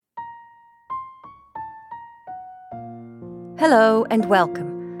Hello and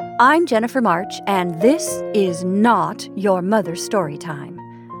welcome. I'm Jennifer March, and this is not your mother's story time.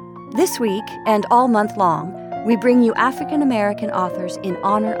 This week, and all month long, we bring you African American authors in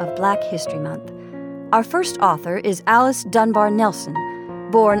honor of Black History Month. Our first author is Alice Dunbar Nelson,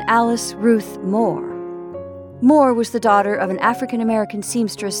 born Alice Ruth Moore. Moore was the daughter of an African American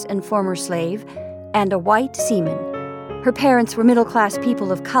seamstress and former slave, and a white seaman. Her parents were middle-class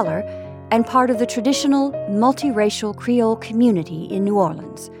people of color and part of the traditional, multiracial Creole community in New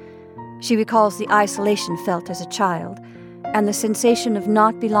Orleans. She recalls the isolation felt as a child and the sensation of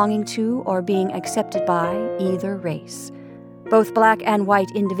not belonging to or being accepted by either race. Both black and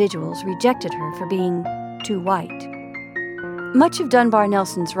white individuals rejected her for being too white. Much of Dunbar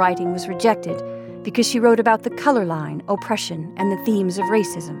Nelson's writing was rejected because she wrote about the color line, oppression, and the themes of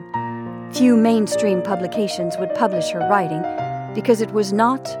racism. Few mainstream publications would publish her writing because it was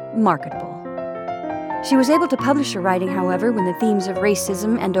not marketable. She was able to publish her writing, however, when the themes of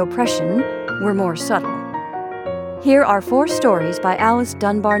racism and oppression were more subtle. Here are 4 stories by Alice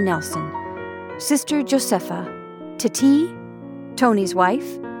Dunbar Nelson: Sister Josepha, Titee, Tony's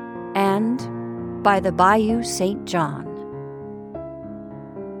Wife, and By the Bayou St. John.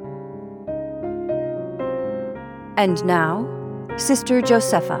 And now, Sister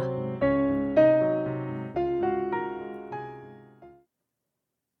Josepha.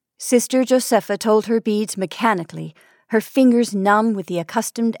 Sister Josepha told her beads mechanically, her fingers numb with the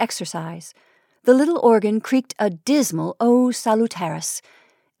accustomed exercise. The little organ creaked a dismal O Salutaris,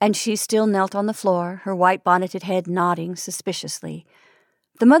 and she still knelt on the floor, her white-bonneted head nodding suspiciously.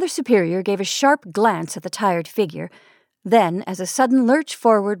 The Mother Superior gave a sharp glance at the tired figure. Then, as a sudden lurch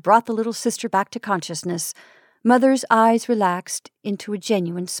forward brought the little sister back to consciousness, Mother's eyes relaxed into a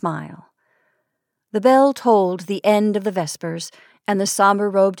genuine smile. The bell tolled the end of the Vespers, and the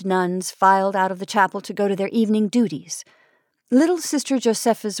somber-robed nuns filed out of the chapel to go to their evening duties. Little Sister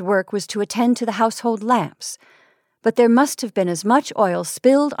Josepha's work was to attend to the household lamps, but there must have been as much oil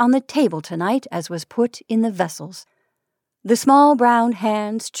spilled on the table tonight as was put in the vessels. The small brown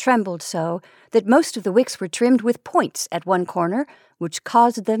hands trembled so that most of the wicks were trimmed with points at one corner, which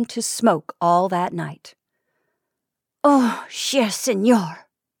caused them to smoke all that night. "Oh, cher Señor,"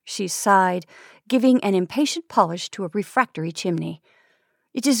 she sighed, giving an impatient polish to a refractory chimney.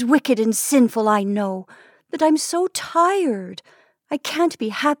 "It is wicked and sinful, I know, but I'm so tired. I can't be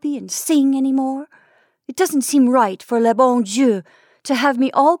happy and sing any more. It doesn't seem right for le bon Dieu to have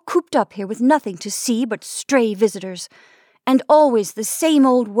me all cooped up here with nothing to see but stray visitors, and always the same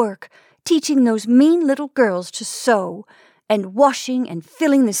old work, teaching those mean little girls to sew, and washing and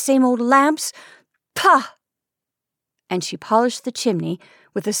filling the same old lamps. Pah!" And she polished the chimney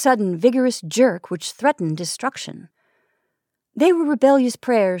with a sudden vigorous jerk which threatened destruction. They were rebellious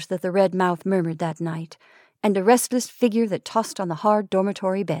prayers that the red mouth murmured that night, and a restless figure that tossed on the hard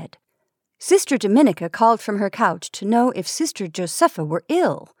dormitory bed. Sister Dominica called from her couch to know if Sister Josepha were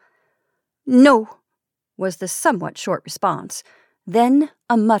ill. "No," was the somewhat short response. Then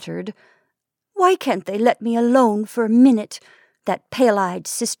a muttered, "Why can't they let me alone for a minute? That pale-eyed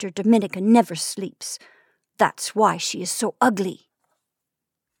Sister Dominica never sleeps. That's why she is so ugly."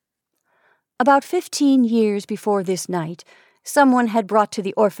 About 15 years before this night, someone had brought to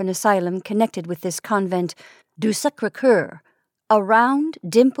the orphan asylum connected with this convent du Sacré-Cœur, a round,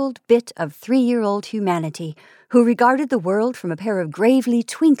 dimpled bit of 3-year-old humanity who regarded the world from a pair of gravely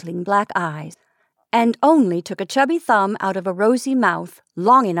twinkling black eyes, and only took a chubby thumb out of a rosy mouth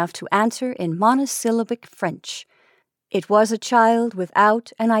long enough to answer in monosyllabic French. It was a child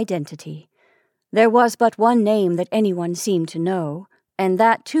without an identity. There was but one name that anyone seemed to know, and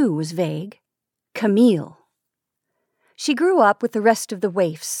that too was vague: Camille. She grew up with the rest of the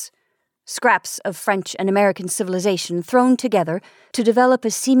waifs, scraps of French and American civilization thrown together to develop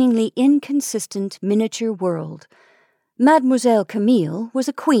a seemingly inconsistent miniature world. Mademoiselle Camille was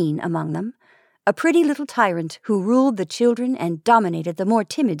a queen among them, a pretty little tyrant who ruled the children and dominated the more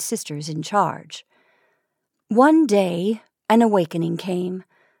timid sisters in charge. One day, an awakening came.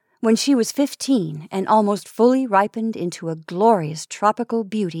 When she was 15 and almost fully ripened into a glorious tropical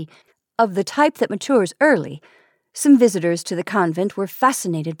beauty of the type that matures early, some visitors to the convent were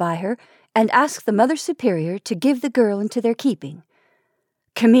fascinated by her and asked the Mother Superior to give the girl into their keeping.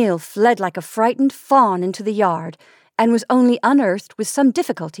 Camille fled like a frightened fawn into the yard and was only unearthed with some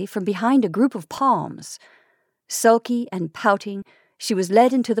difficulty from behind a group of palms. Sulky and pouting, she was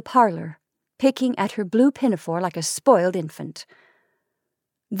led into the parlor, picking at her blue pinafore like a spoiled infant.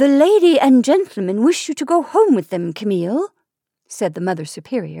 "The lady and gentleman wish you to go home with them, Camille," said the Mother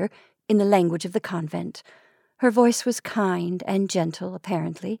Superior in the language of the convent. Her voice was kind and gentle,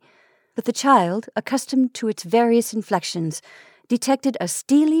 apparently. but the child, accustomed to its various inflections, detected a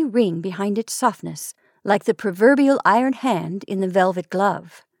steely ring behind its softness, like the proverbial iron hand in the velvet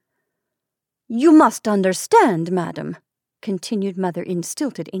glove. "You must understand, madam," continued Mother in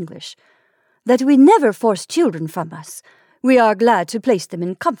stilted English, "that we never force children from us. We are glad to place them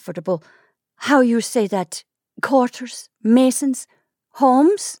in comfortable, how you say that, quarters, masons,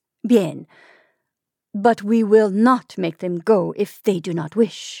 homes? Bien. But we will not make them go if they do not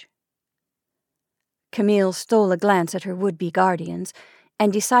wish." Camille stole a glance at her would-be guardians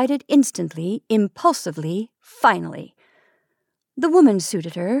and decided instantly, impulsively, finally. The woman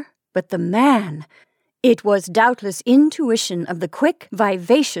suited her, but the man... It was doubtless intuition of the quick,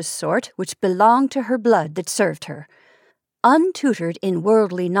 vivacious sort which belonged to her blood that served her. Untutored in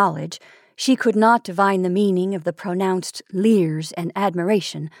worldly knowledge, she could not divine the meaning of the pronounced leers and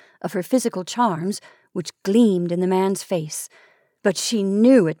admiration of her physical charms which gleamed in the man's face, but she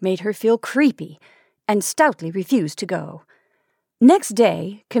knew it made her feel creepy, and stoutly refused to go. Next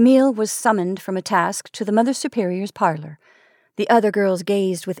day, Camille was summoned from a task to the Mother Superior's parlor. The other girls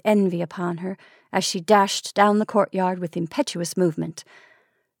gazed with envy upon her as she dashed down the courtyard with impetuous movement.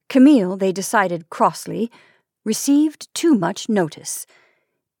 Camille, they decided crossly, received too much notice.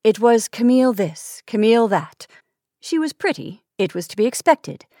 It was Camille this, Camille that. She was pretty, it was to be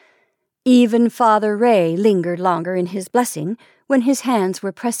expected. Even Father Ray lingered longer in his blessing when his hands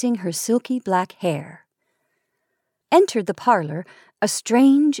were pressing her silky black hair. Entered the parlor, a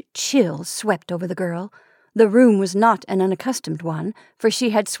strange chill swept over the girl. The room was not an unaccustomed one, for she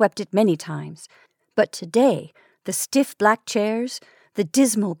had swept it many times. But today, the stiff black chairs, the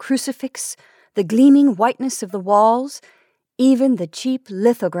dismal crucifix, the gleaming whiteness of the walls, even the cheap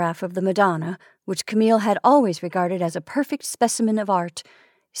lithograph of the Madonna, which Camille had always regarded as a perfect specimen of art,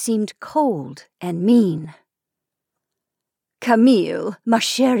 seemed cold and mean. "Camille, ma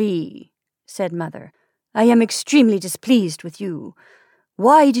chérie," said Mother, "I am extremely displeased with you.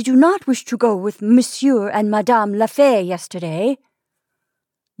 Why did you not wish to go with Monsieur and Madame Lafay yesterday?"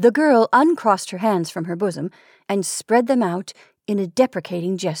 The girl uncrossed her hands from her bosom and spread them out in a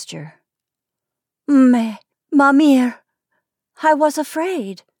deprecating gesture. "Mais, ma mère, I was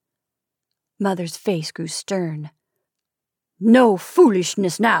afraid." Mother's face grew stern. "No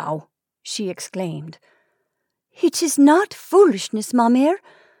foolishness now," she exclaimed. "It is not foolishness, ma mère.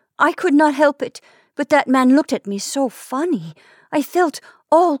 I could not help it, but that man looked at me so funny. I felt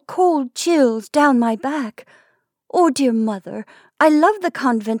all cold chills down my back. Oh, dear Mother, I love the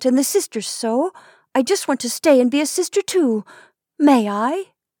convent and the sisters so. I just want to stay and be a sister too. May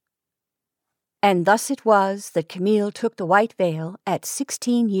I?" And thus it was that Camille took the white veil at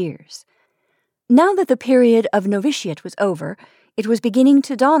 16 years. Now that the period of novitiate was over, it was beginning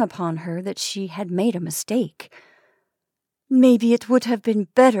to dawn upon her that she had made a mistake. "Maybe it would have been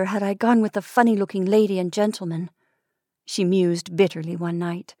better had I gone with the funny-looking lady and gentleman," she mused bitterly one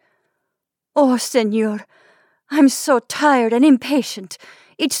night. "Oh, Seigneur, I'm so tired and impatient.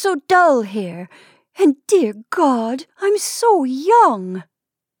 It's so dull here. And, dear God, I'm so young."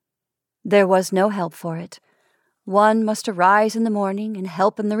 There was no help for it. One must arise in the morning and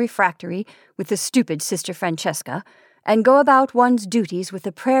help in the refractory with the stupid Sister Francesca, and go about one's duties with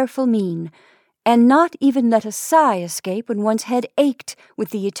a prayerful mien, and not even let a sigh escape when one's head ached with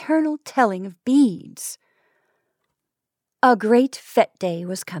the eternal telling of beads. A great fête day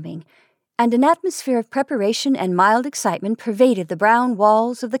was coming, and an atmosphere of preparation and mild excitement pervaded the brown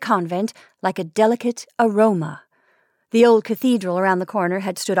walls of the convent like a delicate aroma. The old cathedral around the corner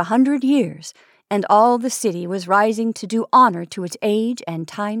had stood 100 years, and all the city was rising to do honor to its age and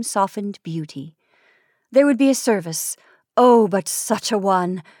time-softened beauty. There would be a service, oh, but such a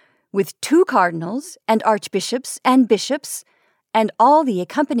one, with 2 cardinals and archbishops and bishops, and all the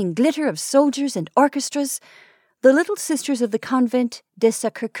accompanying glitter of soldiers and orchestras. The little sisters of the convent de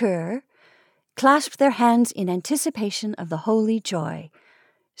Sacré-Cœur clasped their hands in anticipation of the holy joy.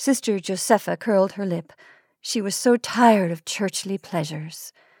 Sister Josepha curled her lip. She was so tired of churchly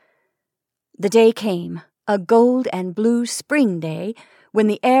pleasures. The day came, a gold and blue spring day, when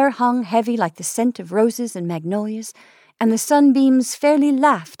the air hung heavy like the scent of roses and magnolias, and the sunbeams fairly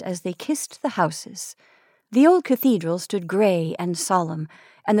laughed as they kissed the houses. The old cathedral stood grey and solemn,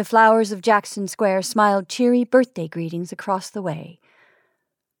 and the flowers of Jackson Square smiled cheery birthday greetings across the way.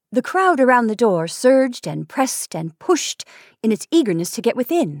 The crowd around the door surged and pressed and pushed in its eagerness to get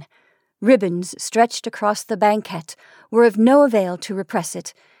within. Ribbons stretched across the banquette were of no avail to repress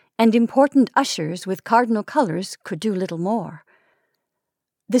it, and important ushers with cardinal colors could do little more.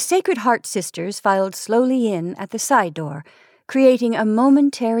 The Sacred Heart sisters filed slowly in at the side door, creating a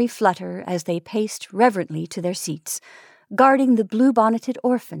momentary flutter as they paced reverently to their seats, guarding the blue-bonneted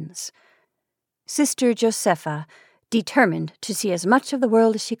orphans. Sister Josepha, determined to see as much of the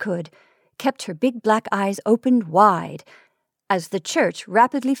world as she could, kept her big black eyes opened wide as the church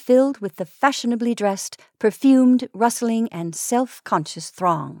rapidly filled with the fashionably dressed, perfumed, rustling, and self-conscious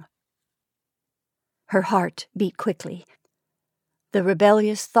throng. Her heart beat quickly. The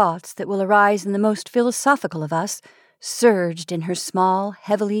rebellious thoughts that will arise in the most philosophical of us surged in her small,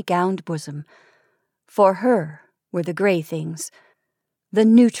 heavily gowned bosom. For her were the gray things, the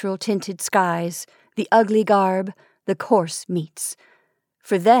neutral-tinted skies, the ugly garb, the coarse meats.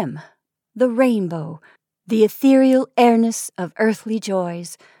 For them, the rainbow, the ethereal airness of earthly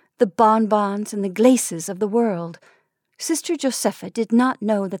joys, the bonbons and the glaces of the world. Sister Josepha did not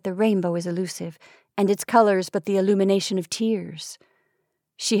know that the rainbow is elusive, and its colors but the illumination of tears.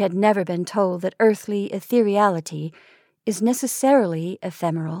 She had never been told that earthly ethereality is necessarily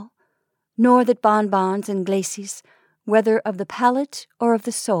ephemeral, nor that bonbons and glaces, whether of the palate or of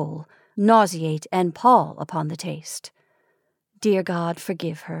the soul, nauseate and pall upon the taste. Dear God,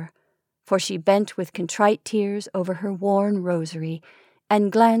 forgive her, for she bent with contrite tears over her worn rosary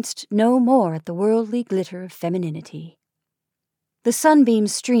and glanced no more at the worldly glitter of femininity. The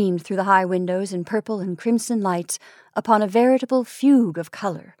sunbeams streamed through the high windows in purple and crimson lights upon a veritable fugue of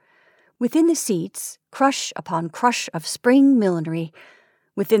color. Within the seats, crush upon crush of spring millinery.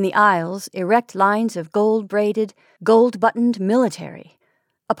 Within the aisles, erect lines of gold-braided, gold-buttoned military.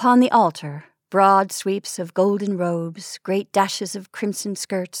 Upon the altar, broad sweeps of golden robes, great dashes of crimson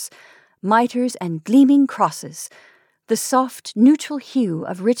skirts, mitres and gleaming crosses, the soft, neutral hue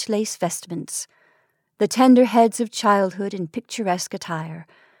of rich lace vestments, the tender heads of childhood in picturesque attire,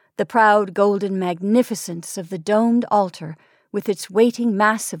 the proud golden magnificence of the domed altar with its waiting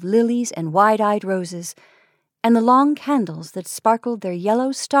mass of lilies and wide-eyed roses, and the long candles that sparkled their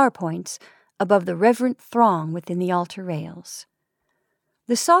yellow star points above the reverent throng within the altar rails.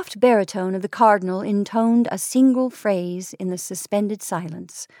 The soft baritone of the cardinal intoned a single phrase in the suspended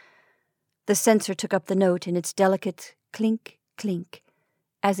silence. The censer took up the note in its delicate clink, clink,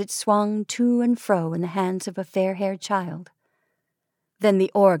 as it swung to and fro in the hands of a fair-haired child. Then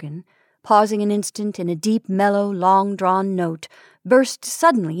the organ, pausing an instant in a deep, mellow, long-drawn note, burst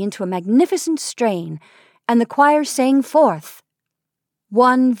suddenly into a magnificent strain, and the choir sang forth.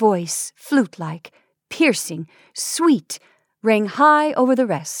 One voice, flute-like, piercing, sweet, rang high over the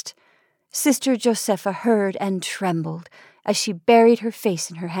rest. Sister Josepha heard and trembled as she buried her face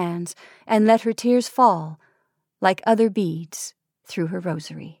in her hands and let her tears fall, like other beads, through her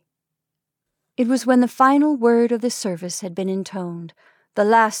rosary. It was when the final word of the service had been intoned, the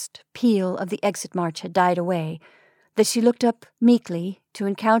last peal of the exit march had died away, that she looked up meekly to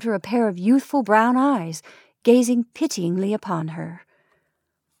encounter a pair of youthful brown eyes gazing pityingly upon her.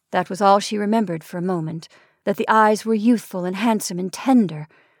 That was all she remembered for a moment, that the eyes were youthful and handsome and tender.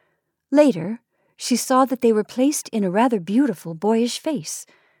 Later, she saw that they were placed in a rather beautiful boyish face,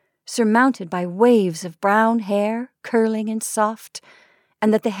 surmounted by waves of brown hair, curling and soft,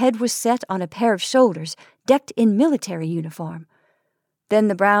 and that the head was set on a pair of shoulders decked in military uniform. Then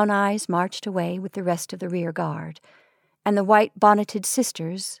the brown eyes marched away with the rest of the rear guard, and the white-bonneted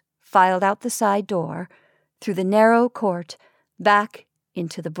sisters filed out the side door, through the narrow court, back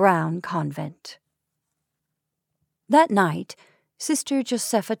into the brown convent. That night, Sister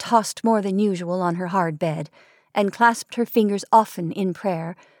Josepha tossed more than usual on her hard bed, and clasped her fingers often in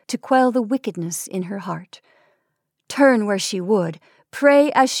prayer to quell the wickedness in her heart. Turn where she would,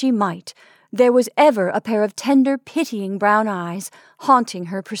 pray as she might, there was ever a pair of tender, pitying brown eyes haunting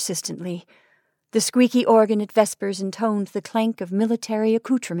her persistently. The squeaky organ at vespers intoned the clank of military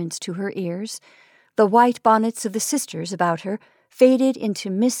accoutrements to her ears. The white bonnets of the sisters about her faded into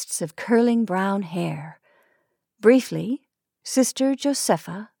mists of curling brown hair. Briefly, Sister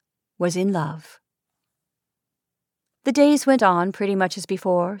Josepha was in love. The days went on pretty much as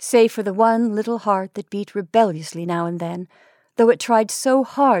before, save for the one little heart that beat rebelliously now and then, though it tried so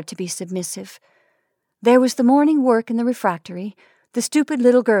hard to be submissive. There was the morning work in the refractory, the stupid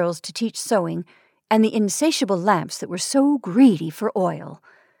little girls to teach sewing, and the insatiable lamps that were so greedy for oil,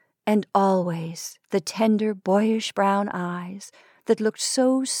 and always the tender, boyish brown eyes that looked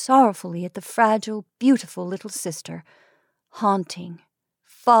so sorrowfully at the fragile, beautiful little sister, haunting,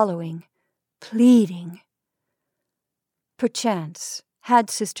 following, pleading. Perchance, had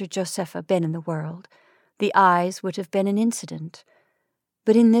Sister Josepha been in the world, the eyes would have been an incident.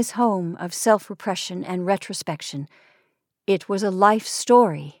 But in this home of self-repression and retrospection, it was a life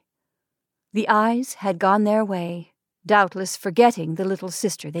story. The eyes had gone their way, doubtless forgetting the little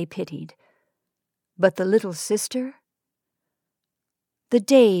sister they pitied. But the little sister? The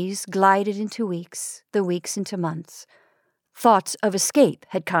days glided into weeks, the weeks into months. Thoughts of escape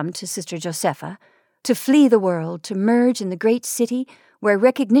had come to Sister Josepha, to flee the world, to merge in the great city where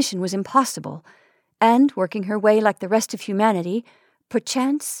recognition was impossible, and, working her way like the rest of humanity,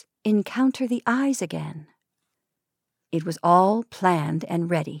 perchance encounter the eyes again. It was all planned and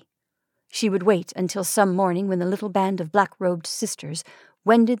ready. She would wait until some morning when the little band of black-robed sisters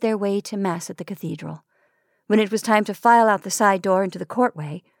wended their way to Mass at the cathedral. When it was time to file out the side door into the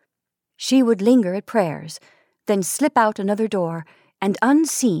courtway, she would linger at prayers, then slip out another door, and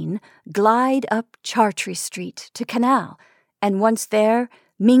unseen glide up Chartres Street to Canal, and once there,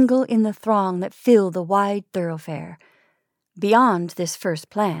 mingle in the throng that filled the wide thoroughfare. Beyond this first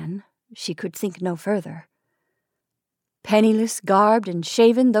plan, she could think no further. Penniless, garbed, and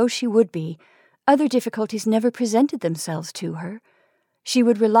shaven though she would be, other difficulties never presented themselves to her. She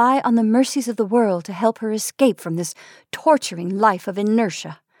would rely on the mercies of the world to help her escape from this torturing life of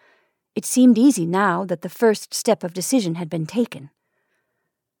inertia. It seemed easy now that the first step of decision had been taken.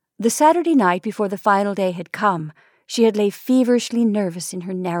 The Saturday night before the final day had come, she had lay feverishly nervous in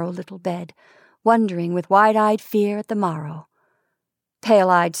her narrow little bed, wondering with wide-eyed fear at the morrow.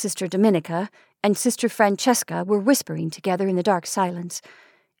 Pale-eyed Sister Dominica and Sister Francesca were whispering together in the dark silence,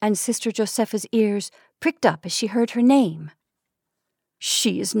 and Sister Josepha's ears pricked up as she heard her name.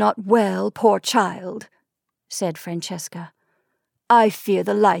 "She is not well, poor child," said Francesca. "I fear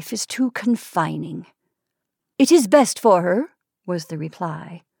the life is too confining." "It is best for her," was the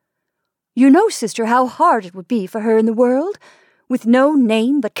reply. "You know, sister, how hard it would be for her in the world, with no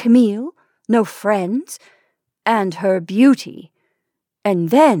name but Camille, no friends, and her beauty. And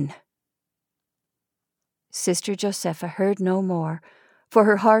then—" Sister Josepha heard no more, for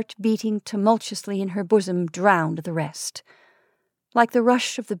her heart beating tumultuously in her bosom drowned the rest. Like the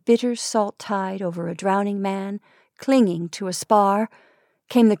rush of the bitter salt tide over a drowning man clinging to a spar,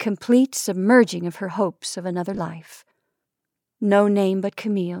 came the complete submerging of her hopes of another life. No name but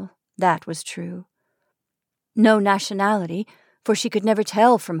Camille, that was true. No nationality, for she could never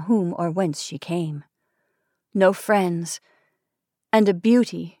tell from whom or whence she came. No friends, and a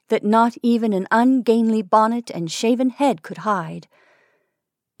beauty that not even an ungainly bonnet and shaven head could hide.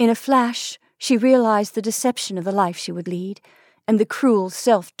 In a flash, she realized the deception of the life she would lead, and the cruel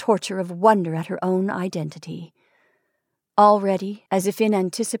self-torture of wonder at her own identity. Already, as if in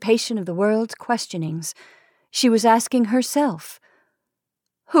anticipation of the world's questionings, she was asking herself,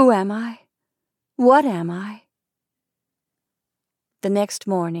 "Who am I? What am I?" The next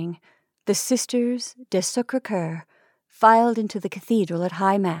morning, the Sisters de Sacré-Cœur filed into the cathedral at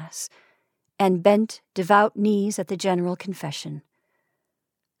High Mass, and bent devout knees at the general confession.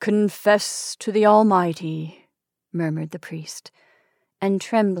 "Confess to the Almighty," murmured the priest, and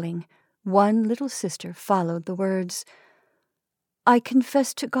trembling, one little sister followed the words, "I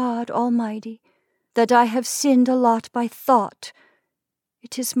confess to God Almighty that I have sinned a lot by thought.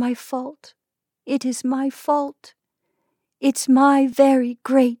 It is my fault. It is my fault. It's my very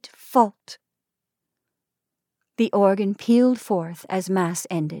great fault." The organ pealed forth as Mass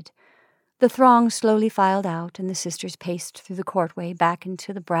ended. The throng slowly filed out, and the sisters paced through the courtway back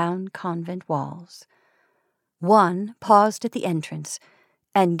into the brown convent walls. One paused at the entrance,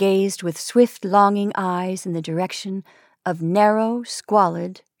 and gazed with swift, longing eyes in the direction of narrow,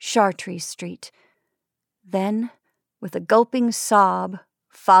 squalid Chartres Street. Then, with a gulping sob,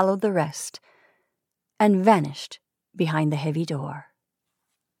 followed the rest, and vanished behind the heavy door.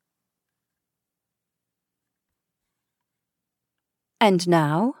 And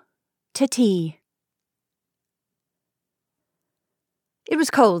now, Titee. It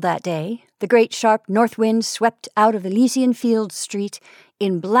was cold that day. The great sharp north wind swept out of Elysian Fields Street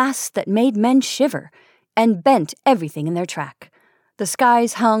in blasts that made men shiver and bent everything in their track. The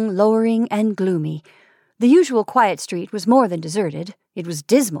skies hung lowering and gloomy. The usual quiet street was more than deserted. It was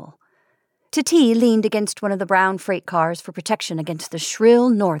dismal. Titee leaned against one of the brown freight cars for protection against the shrill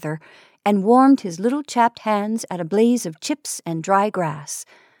norther and warmed his little chapped hands at a blaze of chips and dry grass.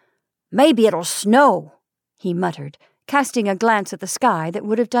 "Maybe it'll snow," he muttered, casting a glance at the sky that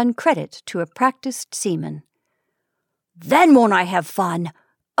would have done credit to a practiced seaman. "Then won't I have fun?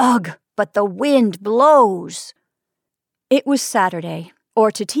 Ugh, but the wind blows." It was Saturday,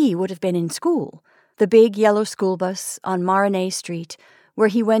 or Titee would have been in school, the big yellow school bus on Marinay Street, where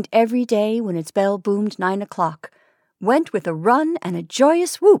he went every day when its bell boomed 9 o'clock, went with a run and a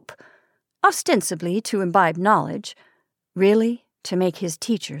joyous whoop, ostensibly to imbibe knowledge, really to make his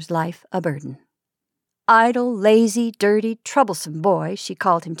teacher's life a burden. Idle, lazy, dirty, troublesome boy, she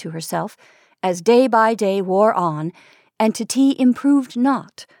called him to herself, as day by day wore on, and Titee improved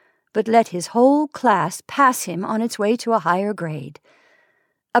not, but let his whole class pass him on its way to a higher grade.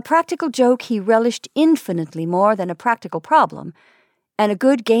 A practical joke he relished infinitely more than a practical problem, and a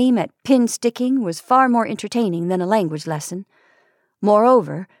good game at pin-sticking was far more entertaining than a language lesson.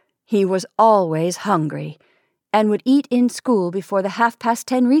 Moreover, he was always hungry, and would eat in school before the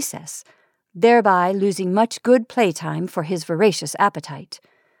 10:30 recess, thereby losing much good playtime for his voracious appetite.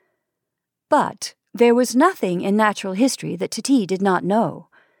 But there was nothing in natural history that Titee did not know.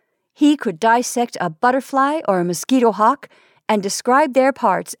 He could dissect a butterfly or a mosquito hawk and describe their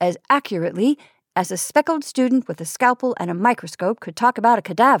parts as accurately as a speckled student with a scalpel and a microscope could talk about a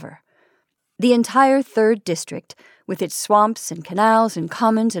cadaver. The entire 3rd District, with its swamps and canals and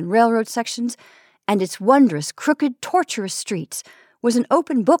commons and railroad sections, and its wondrous, crooked, tortuous streets, was an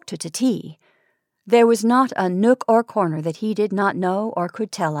open book to Titee. There was not a nook or corner that he did not know or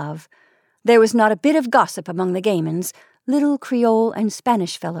could tell of. There was not a bit of gossip among the gaymans, little Creole and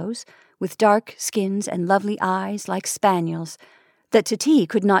Spanish fellows, with dark skins and lovely eyes like spaniels, that Titee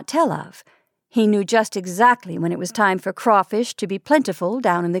could not tell of. He knew just exactly when it was time for crawfish to be plentiful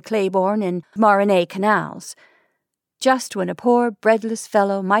down in the Claiborne and Marinay canals, just when a poor breadless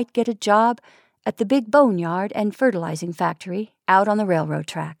fellow might get a job at the big boneyard and fertilizing factory out on the railroad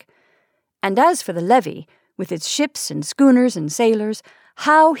track. And as for the levee, with its ships and schooners and sailors,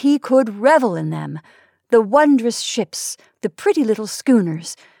 how he could revel in them! The wondrous ships, the pretty little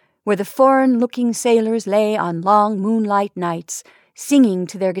schooners, where the foreign-looking sailors lay on long moonlight nights, singing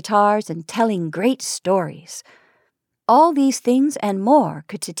to their guitars and telling great stories. All these things and more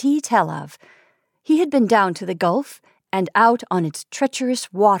could Titee tell of. He had been down to the Gulf and out on its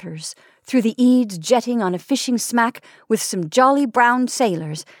treacherous waters, through the eads jetting on a fishing smack with some jolly brown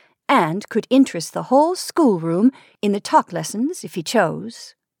sailors, and could interest the whole schoolroom in the talk lessons if he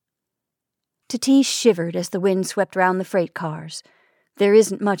chose. Titee shivered as the wind swept round the freight cars. There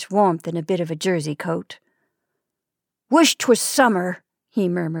isn't much warmth in a bit of a jersey coat. "Wish 'twas summer," he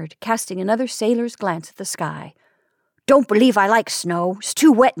murmured, casting another sailor's glance at the sky. "Don't believe I like snow. It's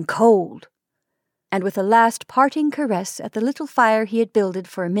too wet and cold." And with a last parting caress at the little fire he had builded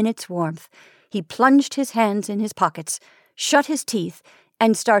for a minute's warmth, he plunged his hands in his pockets, shut his teeth,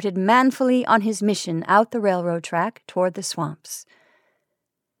 and started manfully on his mission out the railroad track toward the swamps.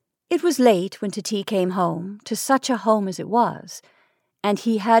 It was late when Titee came home, to such a home as it was, and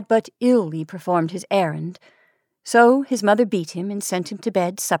he had but illy performed his errand, so his mother beat him and sent him to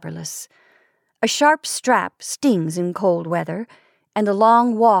bed supperless. A sharp strap stings in cold weather, and a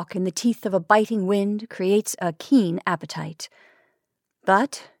long walk in the teeth of a biting wind creates a keen appetite.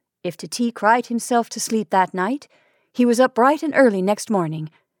 But if Titee cried himself to sleep that night, he was up bright and early next morning,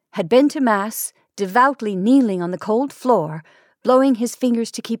 had been to Mass, devoutly kneeling on the cold floor, blowing his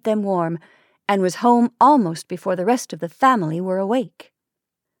fingers to keep them warm, and was home almost before the rest of the family were awake.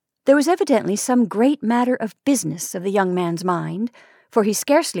 There was evidently some great matter of business of the young man's mind, for he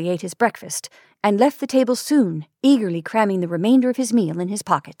scarcely ate his breakfast, and left the table soon, eagerly cramming the remainder of his meal in his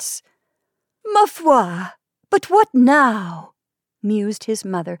pockets. "Ma foi! But what now?" mused his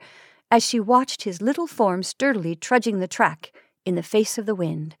mother, as she watched his little form sturdily trudging the track in the face of the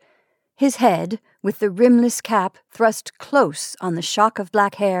wind. His head, with the rimless cap thrust close on the shock of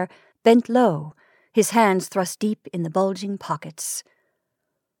black hair, bent low, his hands thrust deep in the bulging pockets.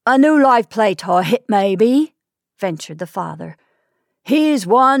 "A new live play toy hit, maybe," ventured the father. "He's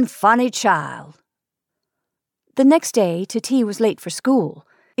one funny child." The next day, Titee was late for school.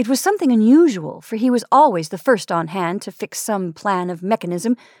 It was something unusual, for he was always the first on hand to fix some plan of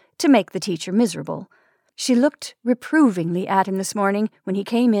mechanism to make the teacher miserable. She looked reprovingly at him this morning when he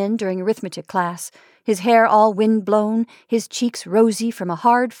came in during arithmetic class, his hair all wind-blown, his cheeks rosy from a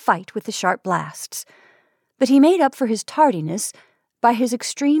hard fight with the sharp blasts. But he made up for his tardiness by his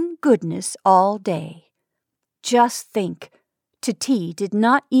extreme goodness all day. Just think, Titee did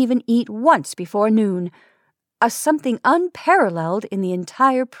not even eat once before noon, a something unparalleled in the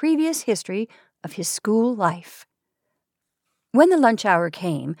entire previous history of his school life. When the lunch hour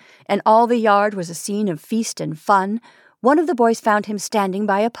came, and all the yard was a scene of feast and fun, one of the boys found him standing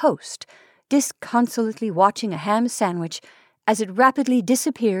by a post, disconsolately watching a ham sandwich as it rapidly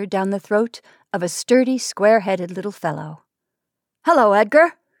disappeared down the throat of a sturdy, square-headed little fellow. "Hello,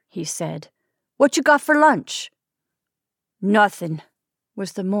 Edgar," he said. "What you got for lunch?" "Nothin',"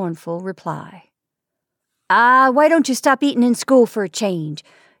 was the mournful reply. Why don't you stop eating in school for a change?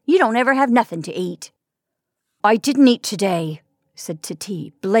 You don't ever have nothing to eat." "I didn't eat today," said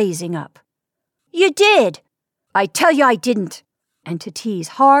Titee, blazing up. "You did." "I tell you I didn't." And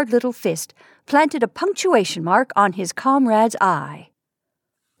Titee's hard little fist planted a punctuation mark on his comrade's eye.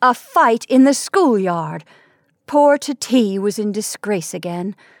 A fight in the schoolyard. Poor Titee was in disgrace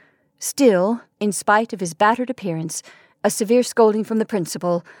again. Still, in spite of his battered appearance, A severe scolding from the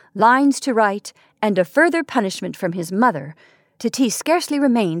principal, lines to write, and a further punishment from his mother, Titee scarcely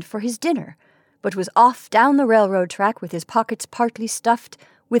remained for his dinner, but was off down the railroad track with his pockets partly stuffed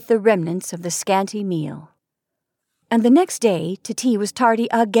with the remnants of the scanty meal. And the next day Titee was tardy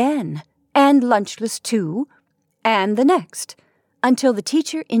again, and lunchless too, and the next, until the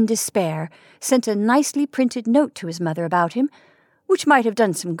teacher, in despair, sent a nicely printed note to his mother about him, which might have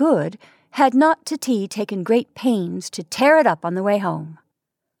done some good, had not Titee taken great pains to tear it up on the way home.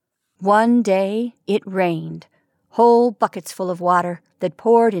 One day it rained, whole buckets full of water that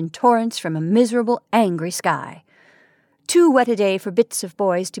poured in torrents from a miserable, angry sky. Too wet a day for bits of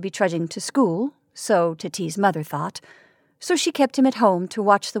boys to be trudging to school, so Titee's mother thought, so she kept him at home to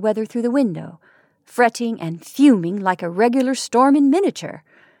watch the weather through the window, fretting and fuming like a regular storm in miniature.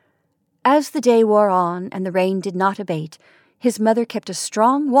 As the day wore on and the rain did not abate, his mother kept a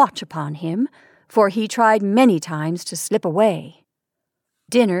strong watch upon him, for he tried many times to slip away.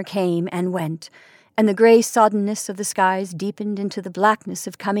 Dinner came and went, and the gray soddenness of the skies deepened into the blackness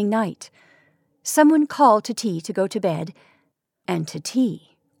of coming night. Someone called Titee to go to bed, and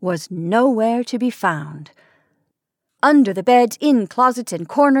Titee was nowhere to be found. Under the beds, in closets and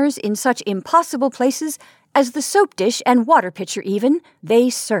corners, in such impossible places as the soap dish and water pitcher even, they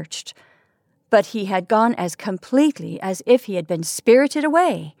searched. But he had gone as completely as if he had been spirited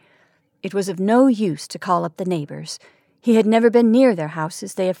away. It was of no use to call up the neighbors. He had never been near their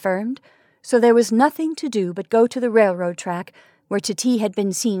houses, they affirmed, so there was nothing to do but go to the railroad track where Titee had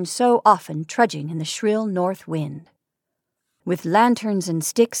been seen so often trudging in the shrill north wind. With lanterns and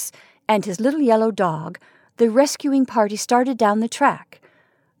sticks and his little yellow dog, the rescuing party started down the track.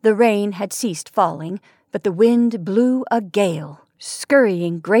 The rain had ceased falling, but the wind blew a gale,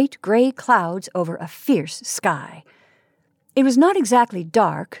 scurrying great gray clouds over a fierce sky. It was not exactly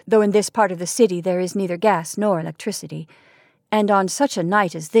dark, though in this part of the city there is neither gas nor electricity, and on such a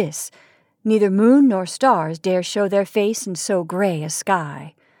night as this, neither moon nor stars dare show their face in so gray a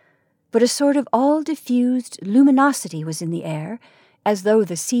sky. But a sort of all-diffused luminosity was in the air, as though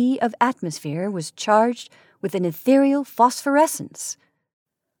the sea of atmosphere was charged with an ethereal phosphorescence.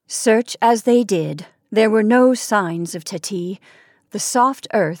 Search as they did, there were no signs of Titee. The soft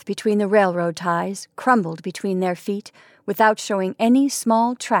earth between the railroad ties crumbled between their feet without showing any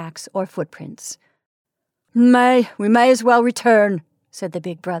small tracks or footprints. We may as well return," said the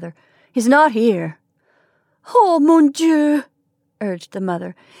big brother. "He's not here." "Oh, mon Dieu," urged the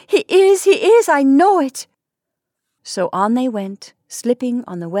mother. He is, I know it." So on they went, slipping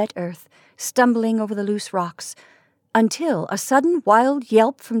on the wet earth, stumbling over the loose rocks, until a sudden wild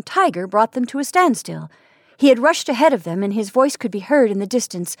yelp from Tiger brought them to a standstill. He had rushed ahead of them, and his voice could be heard in the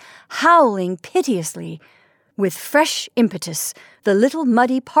distance, howling piteously. With fresh impetus, the little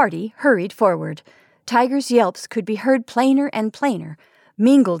muddy party hurried forward. Tiger's yelps could be heard plainer and plainer,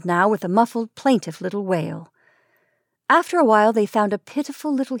 mingled now with a muffled, plaintive little wail. After a while they found a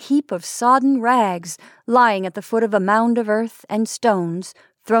pitiful little heap of sodden rags lying at the foot of a mound of earth and stones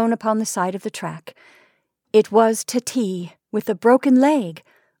thrown upon the side of the track. It was Titee, with a broken leg,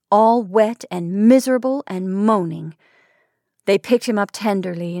 all wet and miserable and moaning. They picked him up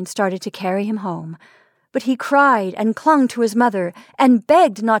tenderly and started to carry him home, but he cried and clung to his mother and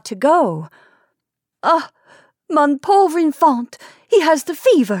begged not to go. "Ah, mon pauvre enfant, he has the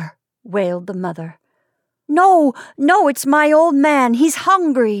fever," wailed the mother. No, it's my old man, he's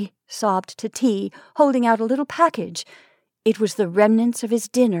hungry," sobbed Titee, holding out a little package. It was the remnants of his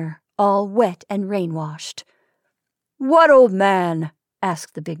dinner, all wet and rain-washed. "What old man?"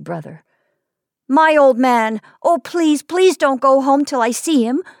 asked the big brother. "My old man. Oh, please don't go home till I see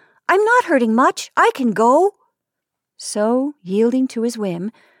him. I'm not hurting much. I can go." So, yielding to his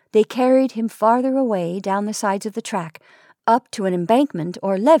whim, they carried him farther away down the sides of the track, up to an embankment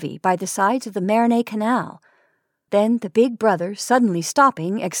or levee by the sides of the Marinay Canal. Then the big brother, suddenly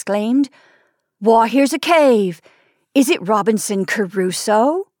stopping, exclaimed, "Why, here's a cave! Is it Robinson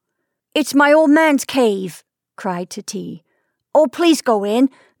Crusoe?" "It's my old man's cave," cried Titee. "Oh, please go in.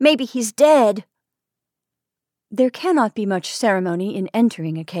 Maybe he's dead." There cannot be much ceremony in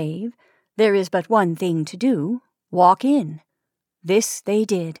entering a cave. There is but one thing to do: walk in. This they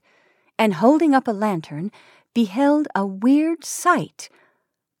did, and holding up a lantern, beheld a weird sight.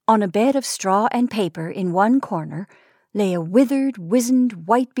 On a bed of straw and paper in one corner lay a withered, wizened,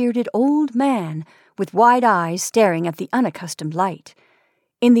 white-bearded old man with wide eyes staring at the unaccustomed light.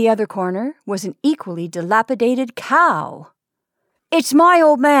 In the other corner was an equally dilapidated cow. "It's my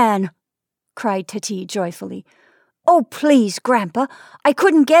old man," cried Titee joyfully. "Oh, please, Grandpa, I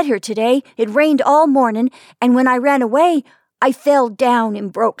couldn't get here today. It rained all morning, and when I ran away, I fell down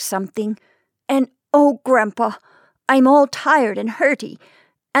and broke something. And, oh, Grandpa, I'm all tired and hurty,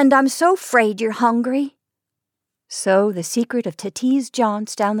 and I'm so 'fraid you're hungry." So the secret of Titee's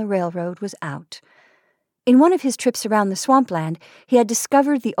jaunts down the railroad was out. In one of his trips around the swampland, he had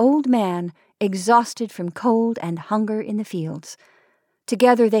discovered the old man exhausted from cold and hunger in the fields.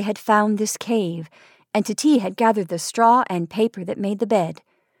 Together they had found this cave, and Titee had gathered the straw and paper that made the bed.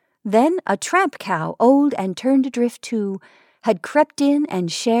 Then a tramp cow, old and turned adrift too, had crept in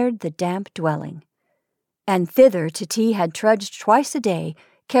and shared the damp dwelling. And thither Titee had trudged twice a day,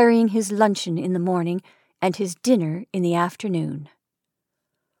 carrying his luncheon in the morning and his dinner in the afternoon.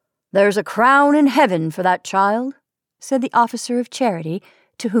 "There's a crown in heaven for that child," said the officer of charity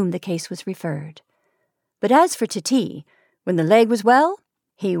to whom the case was referred. But as for Titee, when the leg was well,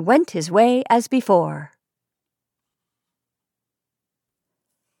 he went his way as before.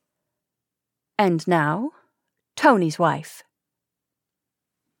 And now, Tony's wife.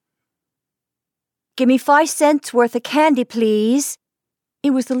 "Gimme 5 cents worth of candy, please."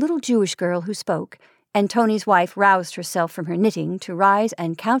 It was the little Jewish girl who spoke, and Tony's wife roused herself from her knitting to rise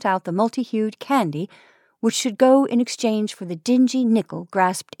and count out the multi-hued candy which should go in exchange for the dingy nickel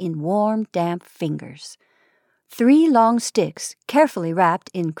grasped in warm, damp fingers. 3 long sticks, carefully wrapped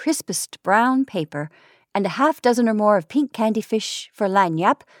in crispest brown paper, and a half-dozen or more of pink candy fish for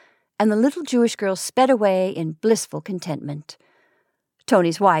lagniappe, and the little Jewish girl sped away in blissful contentment.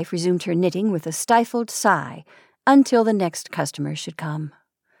 Tony's wife resumed her knitting with a stifled sigh until the next customer should come.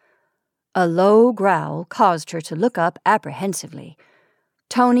 A low growl caused her to look up apprehensively.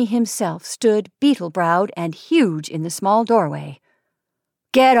 Tony himself stood beetle-browed and huge in the small doorway.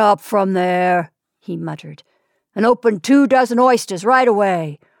 "Get up from there," he muttered, "and open 2 dozen oysters right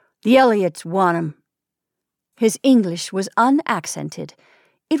away. The Elliots want 'em." His English was unaccented.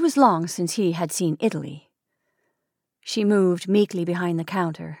 It was long since he had seen Italy. She moved meekly behind the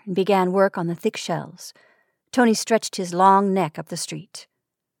counter and began work on the thick shelves. Tony stretched his long neck up the street.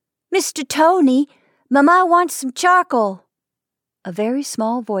 "Mr. Tony, Mama wants some charcoal." A very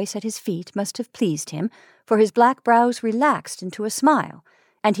small voice at his feet must have pleased him, for his black brows relaxed into a smile,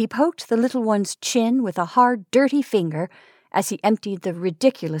 and he poked the little one's chin with a hard, dirty finger as he emptied the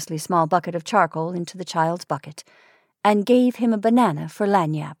ridiculously small bucket of charcoal into the child's bucket, and gave him a banana for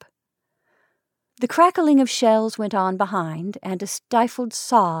lagniappe. The crackling of shells went on behind, and a stifled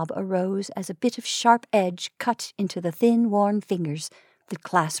sob arose as a bit of sharp edge cut into the thin, worn fingers that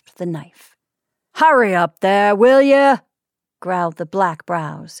clasped the knife. "Hurry up there, will you?" growled the black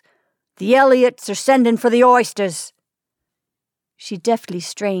brows. "The Elliots are sending for the oysters." She deftly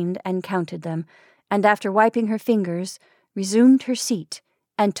strained and counted them, and after wiping her fingers, resumed her seat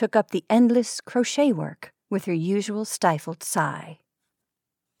and took up the endless crochet work with her usual stifled sigh.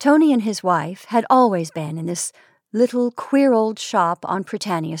 Tony and his wife had always been in this little queer old shop on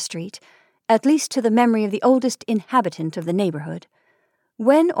Britannia Street, at least to the memory of the oldest inhabitant of the neighborhood.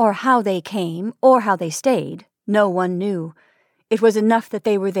 When or how they came, or how they stayed, no one knew. It was enough that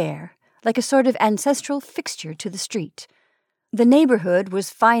they were there, like a sort of ancestral fixture to the street. The neighborhood was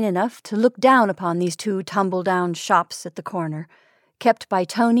fine enough to look down upon these 2 tumble-down shops at the corner, kept by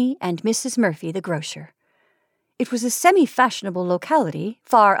Tony and Mrs. Murphy the grocer. It was a semi-fashionable locality,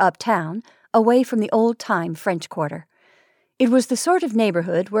 far uptown, away from the old-time French Quarter. It was the sort of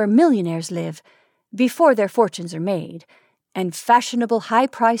neighborhood where millionaires live, before their fortunes are made, and fashionable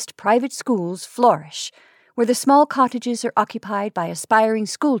high-priced private schools flourish, where the small cottages are occupied by aspiring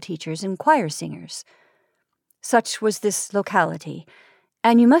school-teachers and choir singers. Such was this locality,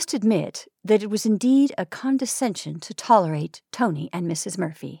 and you must admit that it was indeed a condescension to tolerate Tony and Mrs.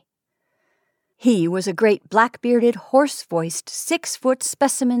 Murphy. He was a great black-bearded, hoarse-voiced, 6-foot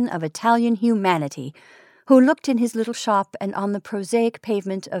specimen of Italian humanity, who looked in his little shop and on the prosaic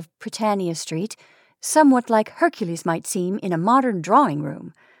pavement of Britannia Street somewhat like Hercules might seem in a modern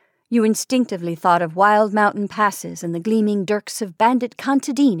drawing-room. You instinctively thought of wild mountain passes and the gleaming dirks of bandit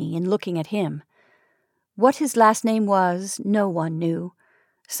contadini in looking at him. What his last name was, no one knew.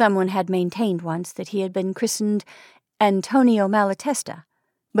 Someone had maintained once that he had been christened Antonio Malatesta,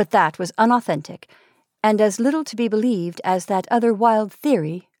 but that was unauthentic, and as little to be believed as that other wild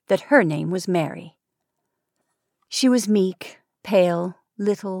theory that her name was Mary. She was meek, pale,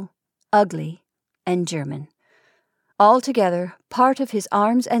 little, ugly, and German. Altogether, part of his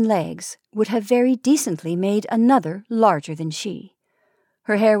arms and legs would have very decently made another larger than she.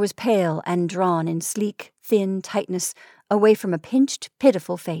 Her hair was pale and drawn in sleek, thin tightness away from a pinched,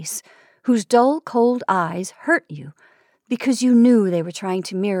 pitiful face, whose dull, cold eyes hurt you, because you knew they were trying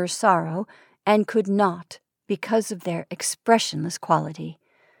to mirror sorrow and could not because of their expressionless quality.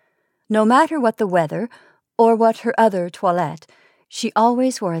 No matter what the weather or what her other toilette, She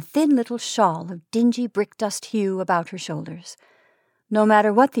always wore a thin little shawl of dingy brick-dust hue about her shoulders. No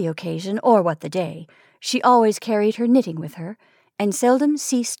matter what the occasion or what the day, she always carried her knitting with her, and seldom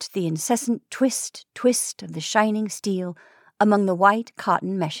ceased the incessant twist, twist of the shining steel among the white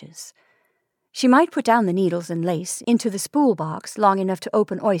cotton meshes. She might put down the needles and lace into the spool box long enough to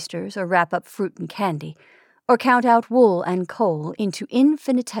open oysters or wrap up fruit and candy, or count out wool and coal into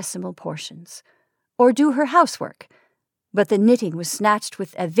infinitesimal portions, or do her housework, but the knitting was snatched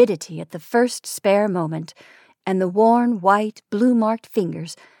with avidity at the first spare moment, and the worn, white, blue-marked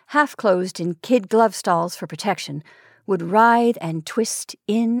fingers, half-closed in kid glove stalls for protection, would writhe and twist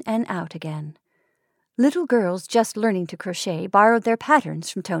in and out again. Little girls just learning to crochet borrowed their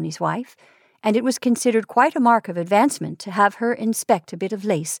patterns from Tony's wife, and it was considered quite a mark of advancement to have her inspect a bit of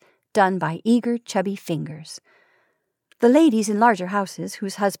lace done by eager, chubby fingers. The ladies in larger houses,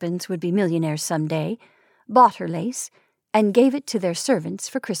 whose husbands would be millionaires some day, bought her lace and gave it to their servants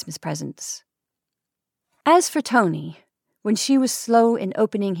for Christmas presents. As for Tony, when she was slow in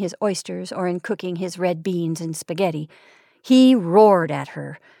opening his oysters or in cooking his red beans and spaghetti, he roared at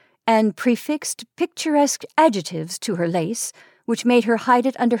her and prefixed picturesque adjectives to her lace, which made her hide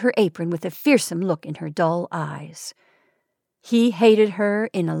it under her apron with a fearsome look in her dull eyes. He hated her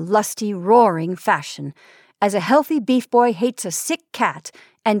in a lusty, roaring fashion, as a healthy beef boy hates a sick cat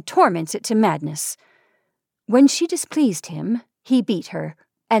and torments it to madness. When she displeased him, he beat her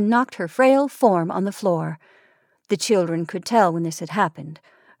and knocked her frail form on the floor. The children could tell when this had happened.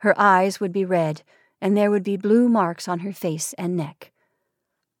 Her eyes would be red, and there would be blue marks on her face and neck.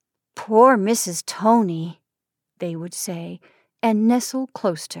 "Poor Mrs. Tony," they would say, and nestle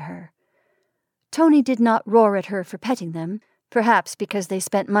close to her. Tony did not roar at her for petting them, perhaps because they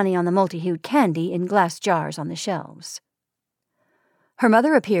spent money on the multi-hued candy in glass jars on the shelves. Her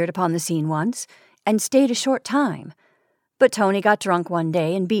mother appeared upon the scene once, and stayed a short time, but Tony got drunk one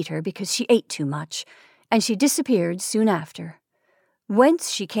day and beat her because she ate too much, and she disappeared soon after.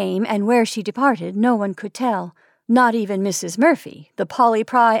 Whence she came and where she departed no one could tell, not even Mrs. Murphy, the Polly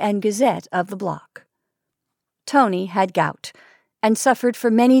Pry and Gazette of the block. Tony had gout, and suffered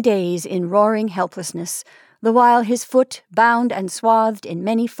for many days in roaring helplessness, the while his foot, bound and swathed in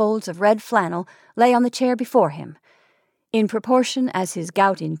many folds of red flannel, lay on the chair before him. In proportion as his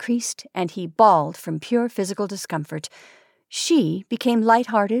gout increased and he bawled from pure physical discomfort, she became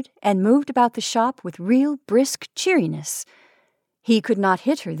light-hearted and moved about the shop with real brisk cheeriness. He could not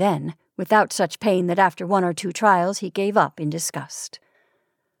hit her then, without such pain that after one or two trials he gave up in disgust.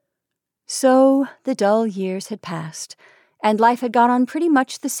 So the dull years had passed, and life had gone on pretty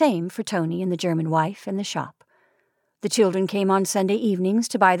much the same for Tony and the German wife and the shop. The children came on Sunday evenings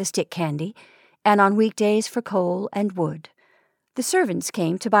to buy the stick candy, and on weekdays for coal and wood. The servants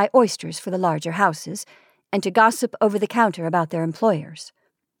came to buy oysters for the larger houses, and to gossip over the counter about their employers.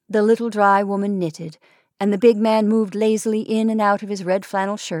 The little dry woman knitted, and the big man moved lazily in and out of his red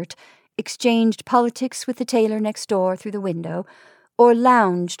flannel shirt, exchanged politics with the tailor next door through the window, or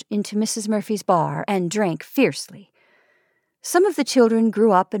lounged into Mrs. Murphy's bar and drank fiercely. Some of the children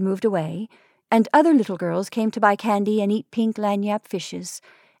grew up and moved away, and other little girls came to buy candy and eat pink lagniappe fishes,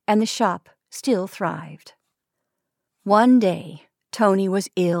 and the shop still thrived. One day, Tony was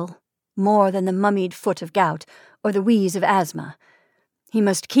ill, more than the mummied foot of gout or the wheeze of asthma. He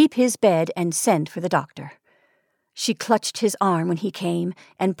must keep his bed and send for the doctor. She clutched his arm when he came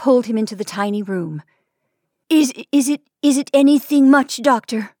and pulled him into the tiny room. Is it anything much,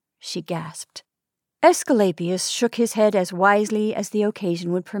 doctor?" she gasped. Esculapius shook his head as wisely as the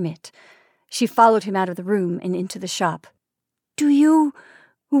occasion would permit. She followed him out of the room and into the shop.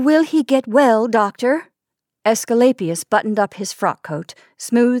 Will he get well, doctor?" Esculapius buttoned up his frock-coat,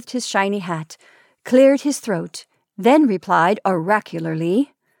 smoothed his shiny hat, cleared his throat, then replied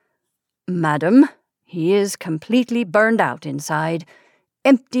oracularly, "Madam, he is completely burned out inside.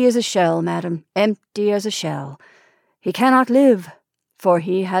 Empty as a shell, madam, empty as a shell. He cannot live, for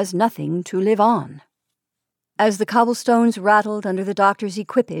he has nothing to live on." As the cobblestones rattled under the doctor's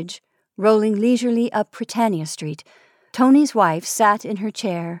equipage, rolling leisurely up Britannia Street, Tony's wife sat in her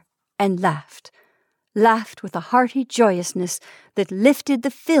chair and laughed with a hearty joyousness that lifted the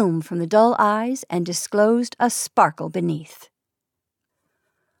film from the dull eyes and disclosed a sparkle beneath.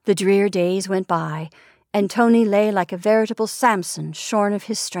 The drear days went by, and Tony lay like a veritable Samson shorn of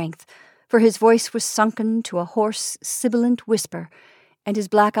his strength, for his voice was sunken to a hoarse, sibilant whisper, and his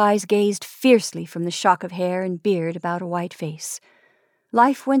black eyes gazed fiercely from the shock of hair and beard about a white face.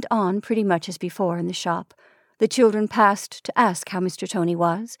 Life went on pretty much as before in the shop. The children passed to ask how Mr. Tony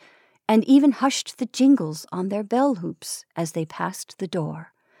was, and even hushed the jingles on their bell hoops as they passed the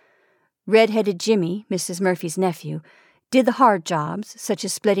door. Red-headed Jimmy, Mrs. Murphy's nephew, did the hard jobs, such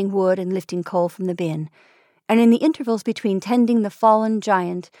as splitting wood and lifting coal from the bin, and in the intervals between tending the fallen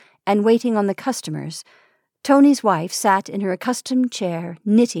giant and waiting on the customers, Tony's wife sat in her accustomed chair,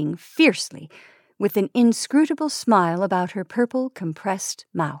 knitting fiercely, with an inscrutable smile about her purple, compressed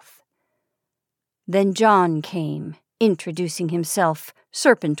mouth. Then John came, introducing himself,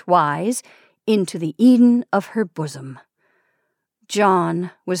 serpent-wise, into the Eden of her bosom.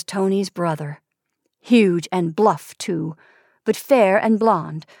 John was Tony's brother, huge and bluff, too, but fair and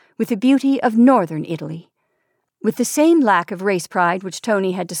blonde, with the beauty of northern Italy. With the same lack of race pride which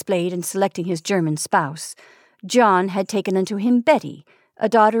Tony had displayed in selecting his German spouse, John had taken unto him Betty, a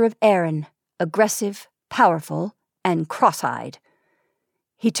daughter of Aaron, aggressive, powerful, and cross-eyed.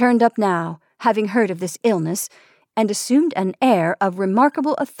 He turned up now, having heard of this illness, and assumed an air of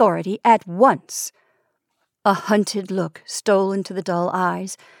remarkable authority at once. A hunted look stole into the dull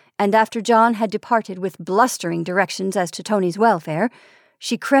eyes, and after John had departed with blustering directions as to Tony's welfare,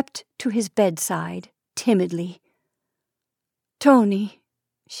 she crept to his bedside, timidly. "Tony,"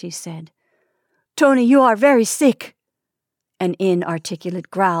 she said, "Tony, you are very sick." An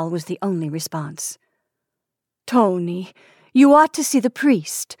inarticulate growl was the only response. "Tony, you ought to see the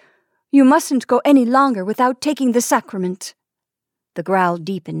priest. You mustn't go any longer without taking the sacrament." The growl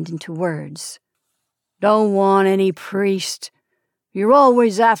deepened into words. "Don't want any priest. You're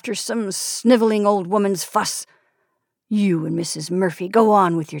always after some sniveling old woman's fuss. You and Mrs. Murphy go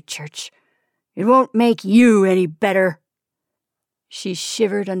on with your church. It won't make you any better." She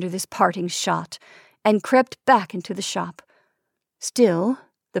shivered under this parting shot and crept back into the shop. Still,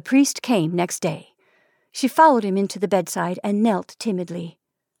 the priest came next day. She followed him into the bedside and knelt timidly.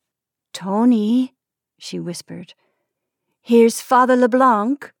 "Tony," she whispered, "here's Father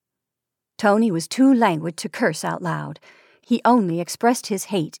LeBlanc." Tony was too languid to curse out loud. He only expressed his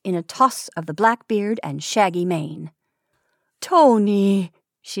hate in a toss of the black beard and shaggy mane. "Tony,"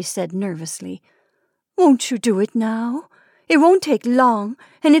 she said nervously, "won't you do it now? It won't take long,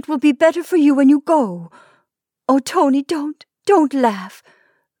 and it will be better for you when you go. Oh, Tony, don't laugh.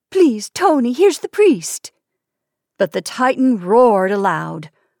 Please, Tony, here's the priest." But the Titan roared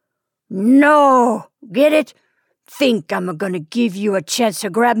aloud. "No! Get it? Think I'm going to give you a chance to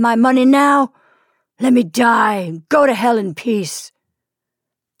grab my money now? Let me die and go to hell in peace."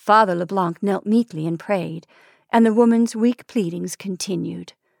 Father LeBlanc knelt meekly and prayed, and the woman's weak pleadings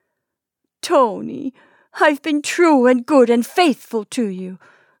continued. "Tony, I've been true and good and faithful to you.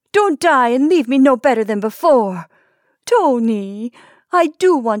 Don't die and leave me no better than before. Tony, I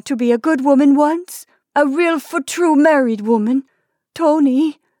do want to be a good woman once, a real for true married woman.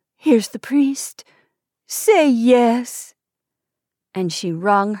 Tony, here's the priest. Say yes." And she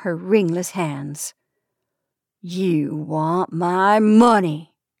wrung her ringless hands. "You want my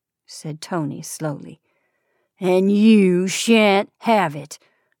money," said Tony slowly, "and you shan't have it.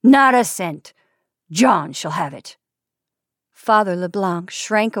 Not a cent. John shall have it." Father LeBlanc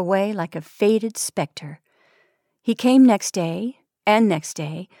shrank away like a faded spectre. He came next day, and next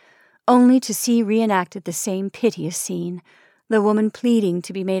day, only to see reenacted the same piteous scene, the woman pleading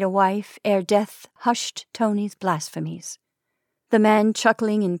to be made a wife ere death hushed Tony's blasphemies. The man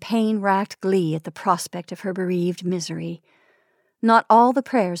chuckling in pain-racked glee at the prospect of her bereaved misery. Not all the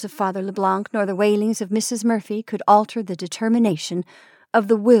prayers of Father LeBlanc nor the wailings of Mrs. Murphy could alter the determination of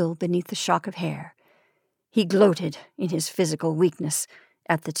the will beneath the shock of hair. He gloated in his physical weakness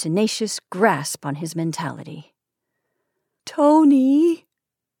at the tenacious grasp on his mentality. "Tony,"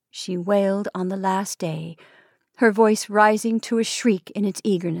 she wailed on the last day, her voice rising to a shriek in its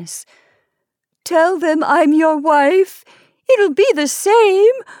eagerness. "Tell them I'm your wife. It'll be the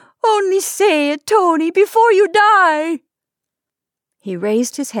same. Only say it, Tony, before you die." He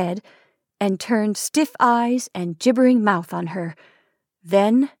raised his head and turned stiff eyes and gibbering mouth on her,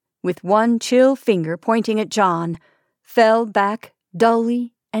 then, with one chill finger pointing at John, fell back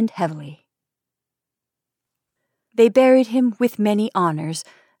dully and heavily. They buried him with many honors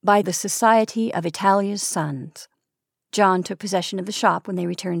by the Society of Italia's Sons. John took possession of the shop when they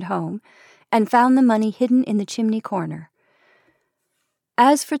returned home, and found the money hidden in the chimney corner.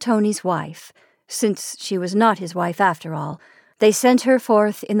 As for Tony's wife, since she was not his wife after all, they sent her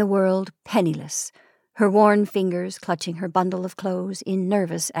forth in the world penniless, her worn fingers clutching her bundle of clothes in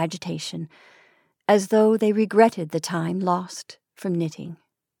nervous agitation, as though they regretted the time lost from knitting.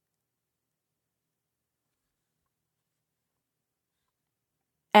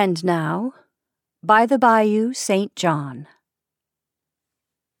 And now, by the Bayou St. John.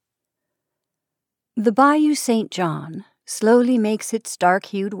 The Bayou St. John slowly makes its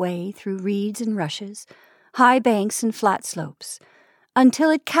dark-hued way through reeds and rushes, high banks and flat slopes, until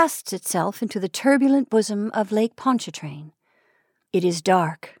it casts itself into the turbulent bosom of Lake Pontchartrain. It is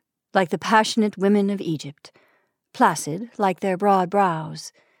dark, like the passionate women of Egypt, placid like their broad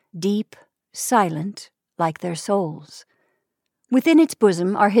brows, deep, silent like their souls. Within its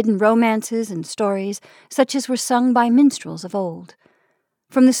bosom are hidden romances and stories such as were sung by minstrels of old.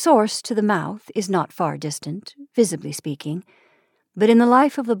 From the source to the mouth is not far distant, visibly speaking, but in the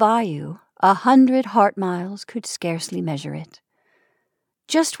life of the bayou, 100 heart miles could scarcely measure it.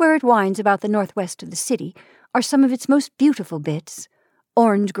 Just where it winds about the northwest of the city are some of its most beautiful bits,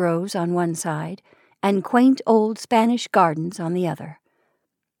 orange groves on one side, and quaint old Spanish gardens on the other.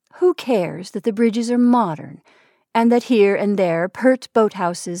 Who cares that the bridges are modern, and that here and there pert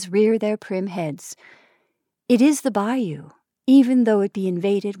boathouses rear their prim heads? It is the bayou, even though it be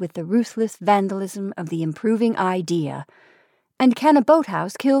invaded with the ruthless vandalism of the improving idea. And can a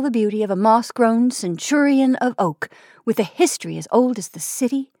boathouse kill the beauty of a moss-grown centurion of oak with a history as old as the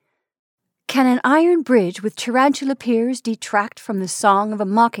city? Can an iron bridge with tarantula piers detract from the song of a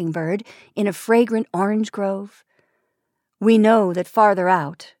mockingbird in a fragrant orange grove? We know that farther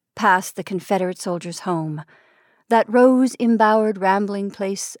out, past the Confederate soldiers' home, that rose-embowered rambling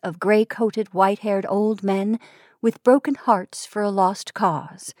place of gray-coated, white-haired old men with broken hearts for a lost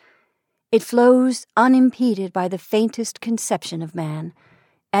cause, it flows unimpeded by the faintest conception of man,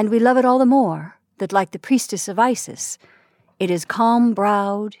 and we love it all the more that, like the priestess of Isis, it is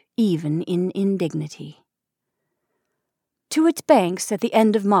calm-browed even in indignity. To its banks at the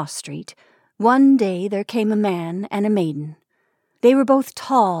end of Moss Street, one day there came a man and a maiden. They were both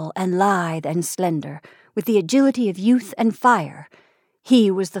tall and lithe and slender, with the agility of youth and fire.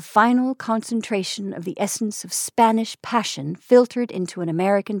 He was the final concentration of the essence of Spanish passion filtered into an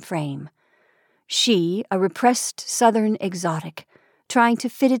American frame. She, a repressed Southern exotic, trying to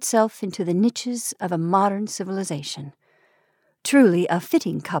fit itself into the niches of a modern civilization. Truly a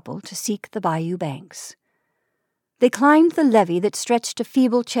fitting couple to seek the bayou banks. They climbed the levee that stretched a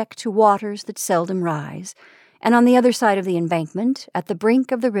feeble check to waters that seldom rise, and on the other side of the embankment, at the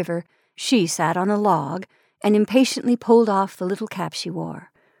brink of the river, she sat on a log and impatiently pulled off the little cap she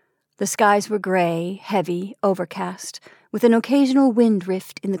wore. The skies were gray, heavy, overcast, with an occasional wind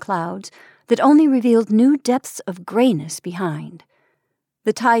rift in the clouds that only revealed new depths of grayness behind.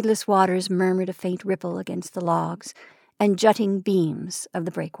 The tideless waters murmured a faint ripple against the logs and jutting beams of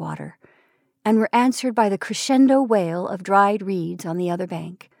the breakwater, and were answered by the crescendo wail of dried reeds on the other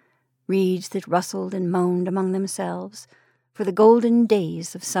bank, reeds that rustled and moaned among themselves for the golden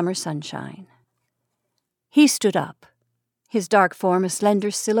days of summer sunshine. He stood up, his dark form a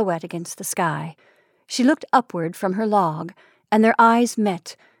slender silhouette against the sky. She looked upward from her log, and their eyes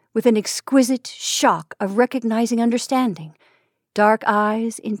met with an exquisite shock of recognizing understanding. Dark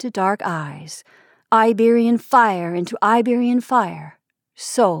eyes into dark eyes, Iberian fire into Iberian fire,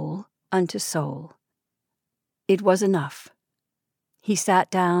 soul unto soul. It was enough. He sat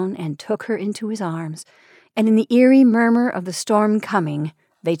down and took her into his arms, and in the eerie murmur of the storm coming,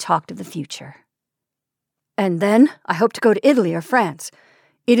 they talked of the future. And then I hope to go to Italy or France.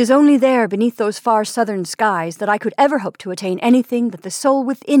 It is only there, beneath those far southern skies, that I could ever hope to attain anything that the soul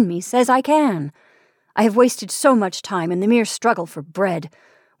within me says I can. I have wasted so much time in the mere struggle for bread,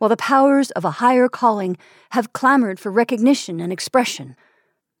 while the powers of a higher calling have clamored for recognition and expression.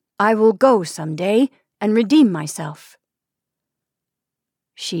 I will go some day and redeem myself.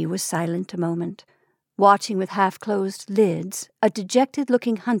 She was silent a moment, watching with half-closed lids a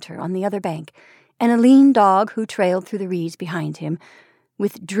dejected-looking hunter on the other bank and a lean dog who trailed through the reeds behind him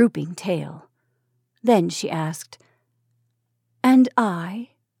with drooping tail. Then she asked, "And I?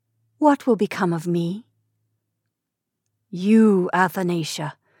 What will become of me?" "You,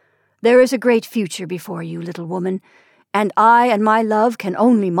 Athanasia. There is a great future before you, little woman, and I and my love can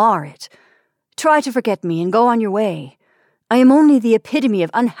only mar it. Try to forget me and go on your way. I am only the epitome of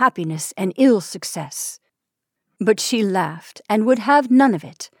unhappiness and ill success." But she laughed and would have none of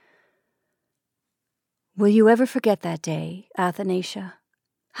it. Will you ever forget that day, Athanasia?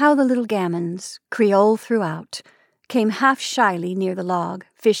 How the little gamins, Creole throughout, came half shyly near the log,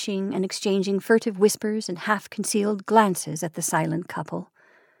 fishing and exchanging furtive whispers and half-concealed glances at the silent couple.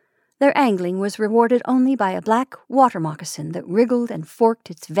 Their angling was rewarded only by a black water moccasin that wriggled and forked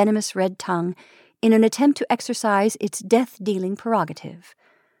its venomous red tongue in an attempt to exercise its death-dealing prerogative.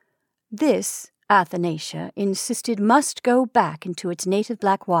 This, Athanasia insisted, must go back into its native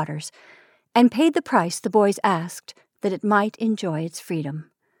black waters, and paid the price the boys asked that it might enjoy its freedom.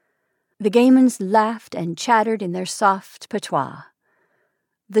 The gaimans laughed and chattered in their soft patois.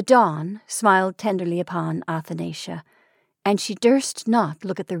 The dawn smiled tenderly upon Athanasia, and she durst not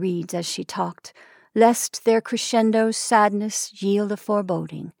look at the reeds as she talked, lest their crescendo sadness yield a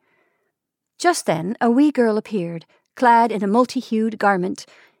foreboding. Just then a wee girl appeared, clad in a multi-hued garment,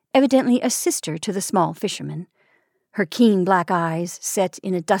 evidently a sister to the small fisherman. Her keen black eyes, set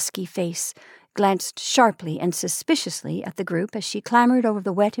in a dusky face, glanced sharply and suspiciously at the group as she clambered over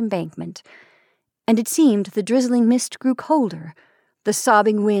the wet embankment, and it seemed the drizzling mist grew colder, the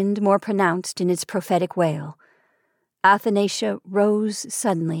sobbing wind more pronounced in its prophetic wail. Athanasia rose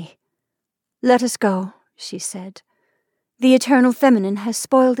suddenly. "Let us go," she said. "The eternal feminine has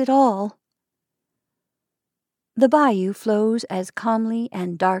spoiled it all." The bayou flows as calmly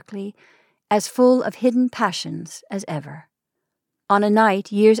and darkly, as full of hidden passions as ever. On a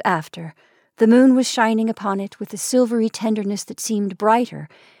night years after, the moon was shining upon it with a silvery tenderness that seemed brighter,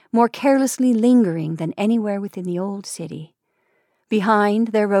 more carelessly lingering than anywhere within the old city. Behind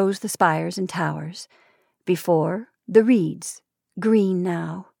there rose the spires and towers. Before, the reeds, green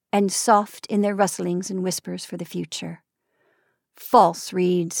now, and soft in their rustlings and whispers for the future. False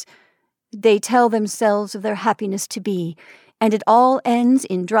reeds! They tell themselves of their happiness to be, and it all ends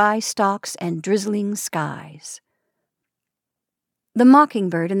in dry stalks and drizzling skies. The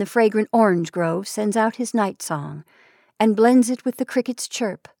mockingbird in the fragrant orange grove sends out his night song, and blends it with the cricket's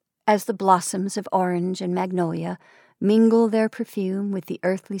chirp, as the blossoms of orange and magnolia mingle their perfume with the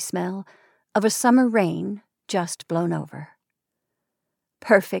earthly smell of a summer rain just blown over.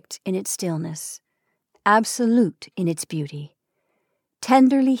 Perfect in its stillness, absolute in its beauty,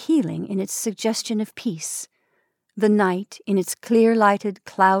 tenderly healing in its suggestion of peace, the night, in its clear-lighted,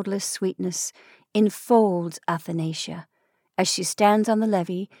 cloudless sweetness, enfolds Athanasia as she stands on the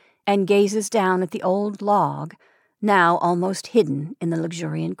levee and gazes down at the old log, now almost hidden in the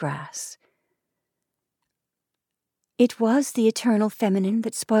luxuriant grass. It was the eternal feminine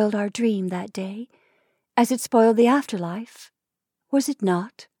that spoiled our dream that day, as it spoiled the afterlife, was it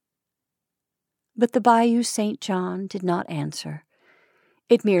not? But the Bayou St. John did not answer.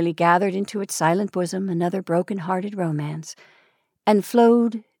 It merely gathered into its silent bosom another broken-hearted romance, and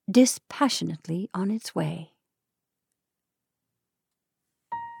flowed dispassionately on its way.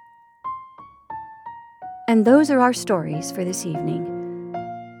 And those are our stories for this evening.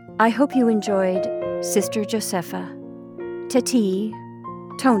 I hope you enjoyed Sister Josepha, Titee,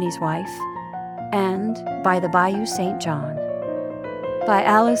 Tony's Wife, and By the Bayou St. John, by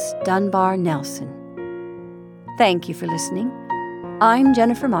Alice Dunbar Nelson. Thank you for listening. I'm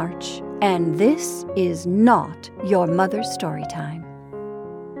Jennifer March, and this is not your mother's story time.